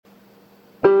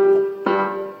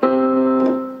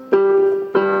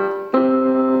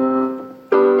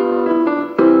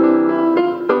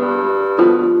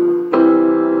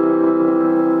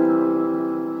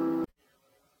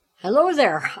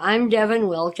there, I'm Devin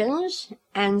Wilkins,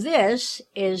 and this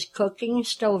is Cooking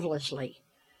Stovelessly,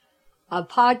 a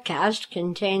podcast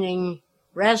containing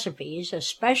recipes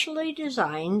especially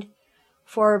designed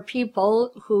for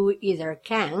people who either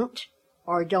can't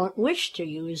or don't wish to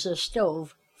use a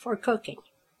stove for cooking.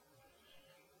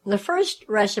 The first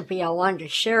recipe I want to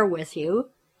share with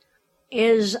you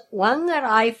is one that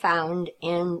I found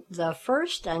in the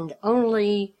first and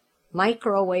only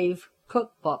microwave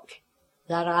cookbook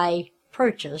that I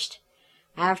purchased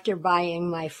after buying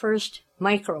my first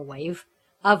microwave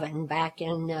oven back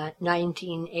in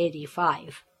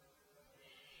 1985.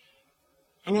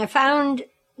 And I found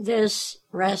this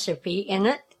recipe in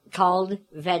it called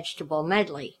Vegetable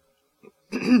Medley.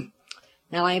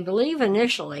 Now, I believe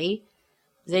initially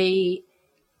the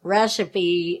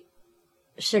recipe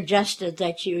suggested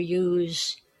that you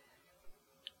use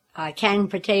canned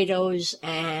potatoes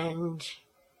and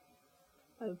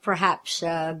perhaps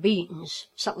beans,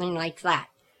 something like that.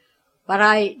 But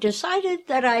I decided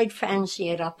that I'd fancy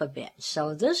it up a bit,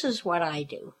 so this is what I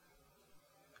do.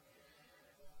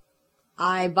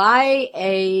 I buy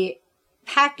a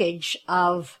package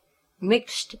of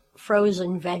mixed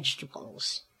frozen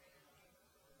vegetables.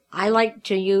 I like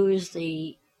to use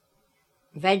the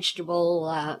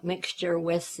vegetable mixture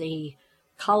with the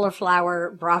cauliflower,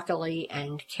 broccoli,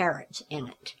 and carrots in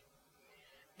it.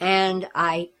 And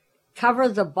I cover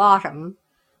the bottom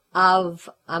of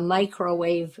a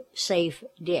microwave-safe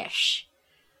dish.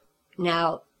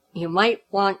 Now, you might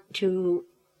want to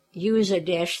use a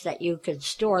dish that you could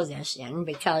store this in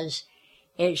because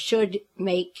it should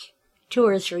make 2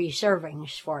 or 3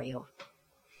 servings for you.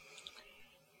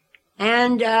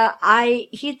 And I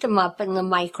heat them up in the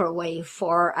microwave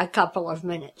for a couple of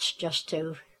minutes just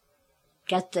to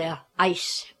get the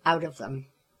ice out of them.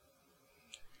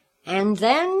 And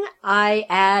then I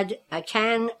add a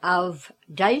can of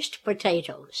diced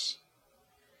potatoes.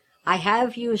 I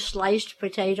have used sliced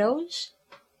potatoes,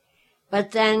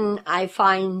 but then I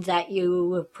find that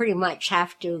you pretty much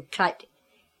have to cut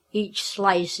each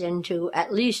slice into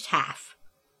at least half.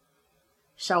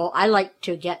 So I like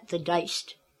to get the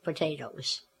diced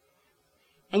potatoes.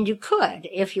 And you could,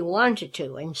 if you wanted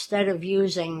to, instead of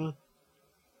using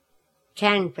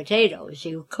canned potatoes,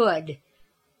 you could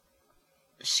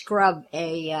scrub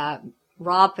a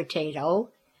raw potato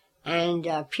and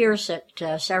pierce it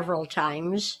several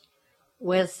times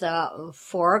with a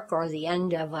fork or the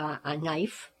end of a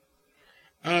knife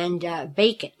and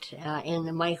bake it in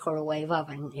the microwave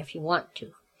oven if you want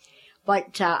to.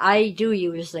 But I do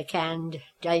use the canned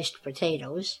diced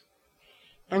potatoes,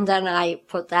 and then I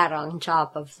put that on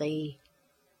top of the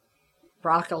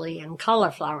broccoli and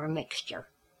cauliflower mixture.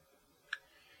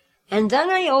 And then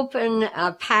I open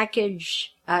a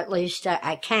package, at least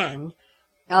a can,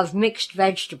 of mixed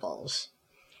vegetables.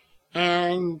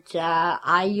 And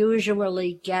I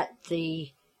usually get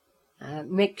the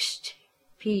mixed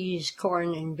peas,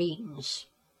 corn, and beans.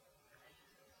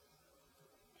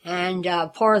 And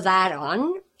pour that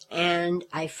on, and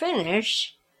I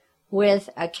finish with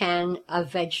a can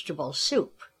of vegetable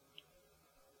soup.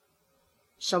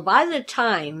 So by the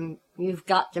time you've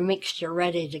got the mixture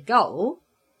ready to go,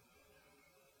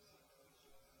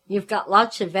 you've got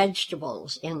lots of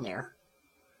vegetables in there.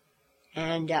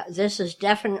 And this is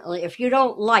definitely, if you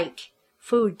don't like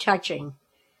food touching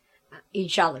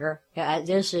each other,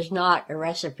 this is not a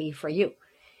recipe for you.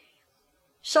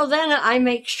 So then I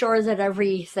make sure that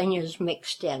everything is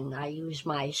mixed in. I use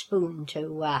my spoon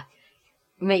to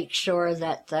make sure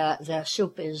that the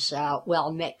soup is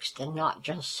well mixed and not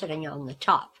just sitting on the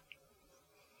top.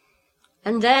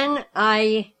 And then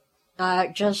I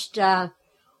just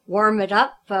warm it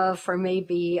up for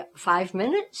maybe 5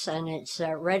 minutes, and it's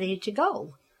ready to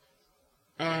go.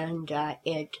 And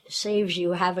it saves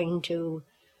you having to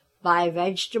buy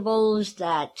vegetables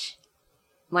that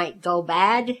might go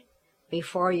bad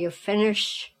before you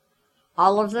finish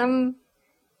all of them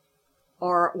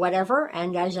or whatever.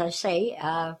 And as I say,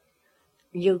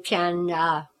 you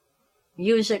can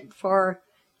use it for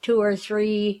 2 or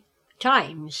 3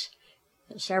 times,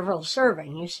 several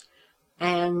servings,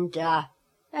 and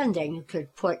then you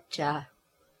could put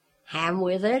ham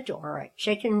with it, or a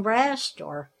chicken breast,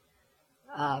 or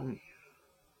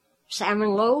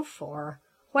salmon loaf, or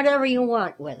whatever you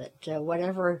want with it,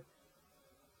 whatever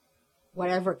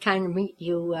kind of meat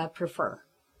you prefer.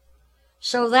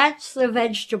 So that's the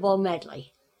vegetable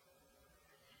medley.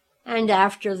 And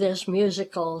after this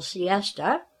musical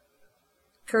siesta,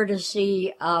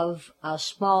 courtesy of a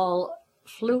small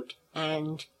flute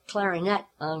and clarinet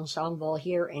ensemble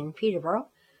here in Peterborough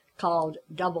called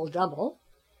Double Double,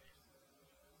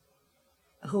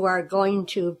 who are going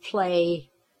to play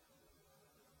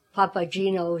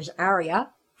Papagino's aria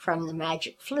from the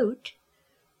Magic Flute,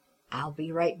 I'll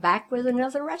be right back with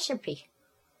another recipe.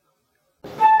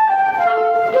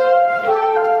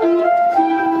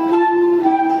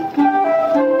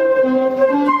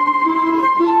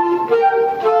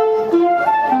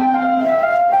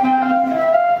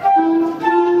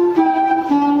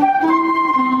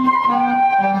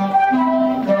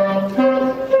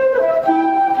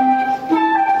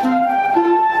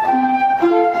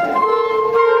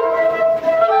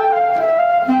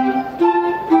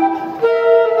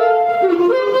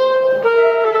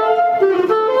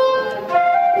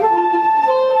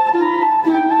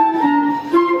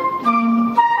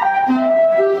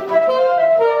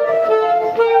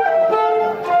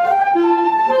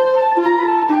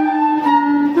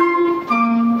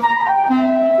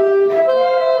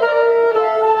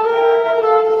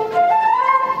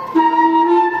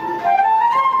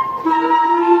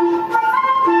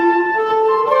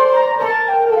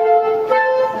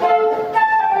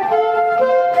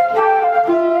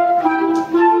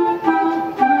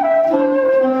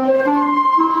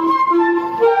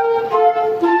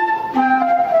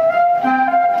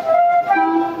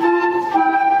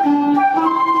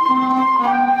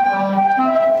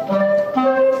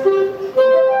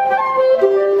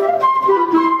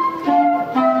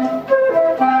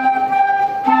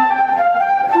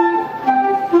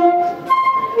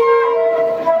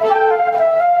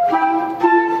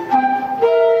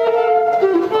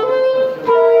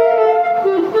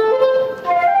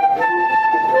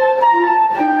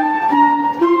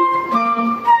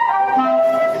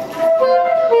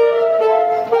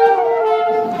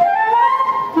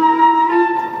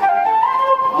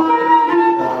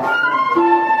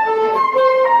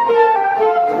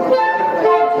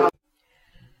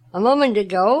 A moment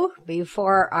ago,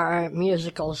 before our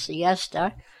musical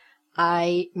siesta,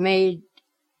 I made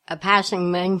a passing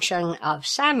mention of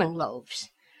salmon loaves.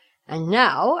 And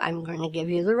now I'm going to give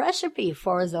you the recipe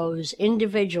for those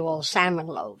individual salmon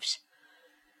loaves.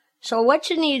 So what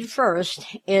you need first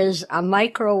is a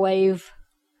microwave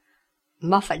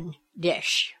muffin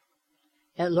dish.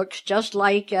 It looks just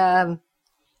like the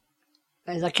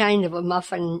kind of a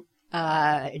muffin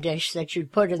dish that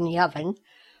you'd put in the oven,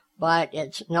 but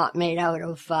it's not made out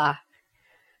of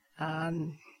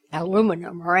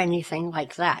aluminum or anything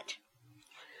like that.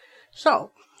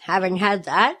 So, having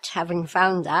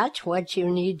found that, what you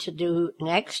need to do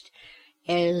next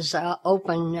is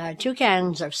open 2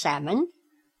 cans of salmon.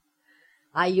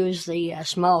 I use the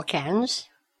small cans.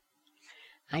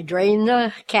 I drain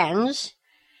the cans,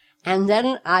 and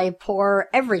then I pour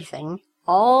everything,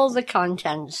 all the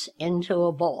contents, into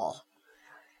a bowl.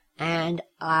 And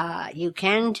you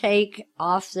can take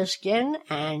off the skin,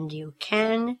 and you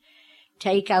can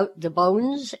take out the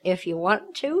bones if you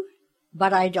want to,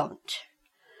 but I don't.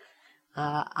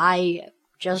 I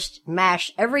just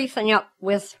mash everything up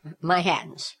with my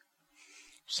hands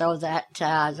so that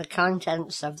the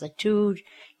contents of the 2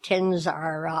 tins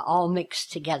are all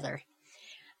mixed together.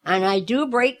 And I do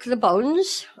break the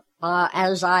bones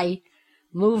as I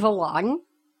move along.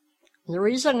 The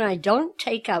reason I don't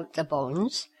take out the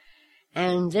bones,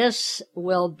 and this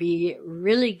will be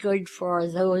really good for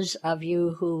those of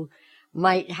you who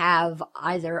might have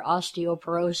either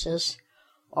osteoporosis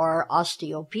or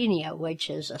osteopenia, which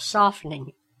is a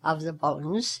softening of the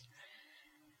bones.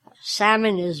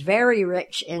 Salmon is very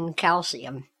rich in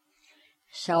calcium.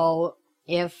 So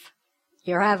if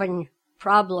you're having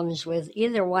problems with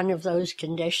either one of those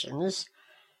conditions,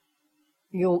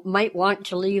 you might want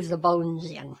to leave the bones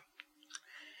in.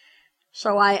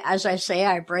 So as I say,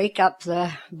 I break up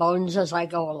the bones as I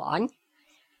go along,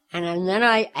 and then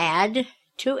I add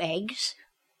 2 eggs,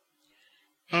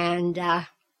 and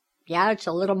it's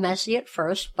a little messy at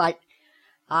first, but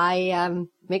I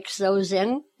mix those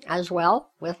in as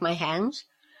well with my hands,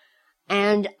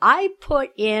 and I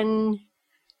put in,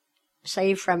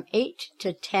 say, from 8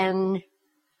 to 10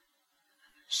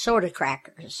 soda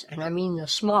crackers, and I mean the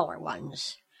smaller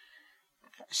ones.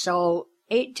 So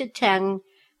 8 to 10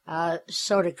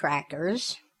 soda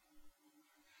crackers,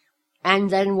 and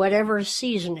then whatever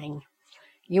seasoning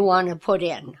you want to put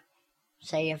in.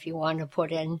 Say if you want to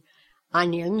put in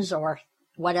onions or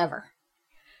whatever.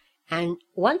 And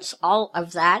once all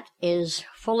of that is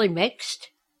fully mixed,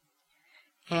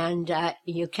 and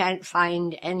you can't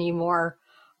find any more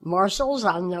morsels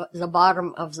on the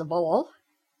bottom of the bowl,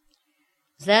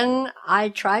 then I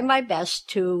try my best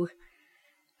to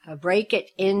break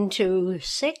it into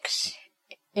 6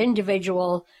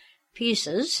 individual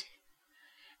pieces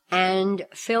and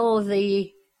fill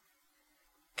the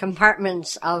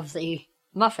compartments of the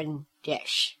muffin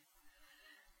dish.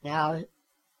 Now,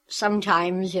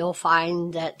 sometimes you'll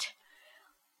find that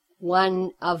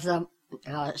one of the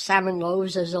salmon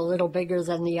loaves is a little bigger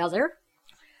than the other.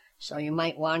 So you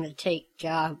might want to take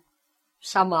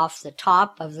some off the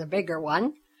top of the bigger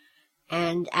one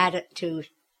and add it to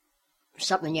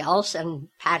something else and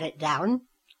pat it down.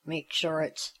 Make sure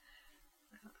it's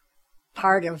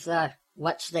part of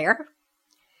what's there.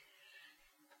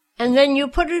 And then you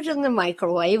put it in the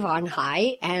microwave on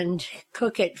high and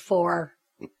cook it for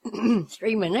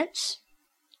 3 minutes.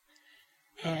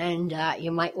 And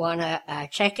you might want to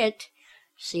check it,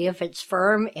 see if it's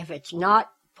firm. If it's not,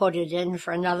 put it in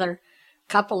for another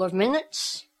couple of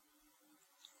minutes.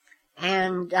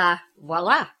 And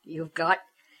voila, you've got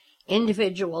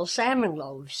individual salmon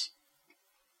loaves.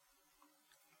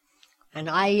 And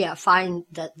I find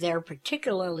that they're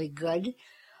particularly good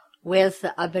with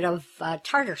a bit of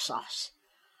tartar sauce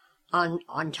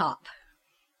on top.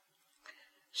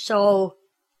 So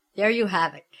there you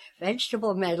have it,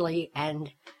 vegetable medley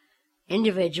and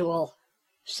individual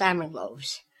salmon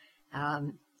loaves.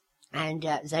 And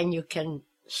then you can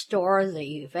store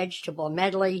the vegetable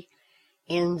medley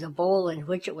in the bowl in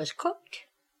which it was cooked,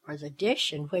 or the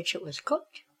dish in which it was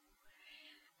cooked.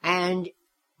 And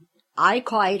I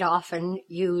quite often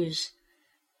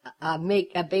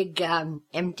make a big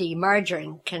empty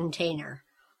margarine container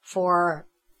for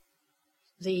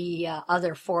the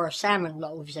other 4 salmon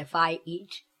loaves. If I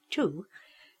eat 2,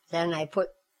 then I put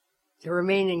the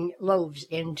remaining loaves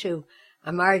into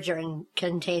a margarine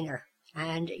container,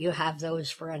 and you have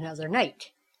those for another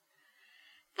night.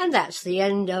 And that's the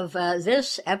end of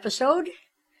this episode.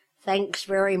 Thanks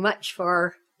very much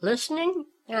for listening,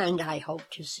 and I hope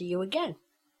to see you again.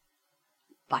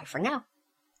 Bye for now.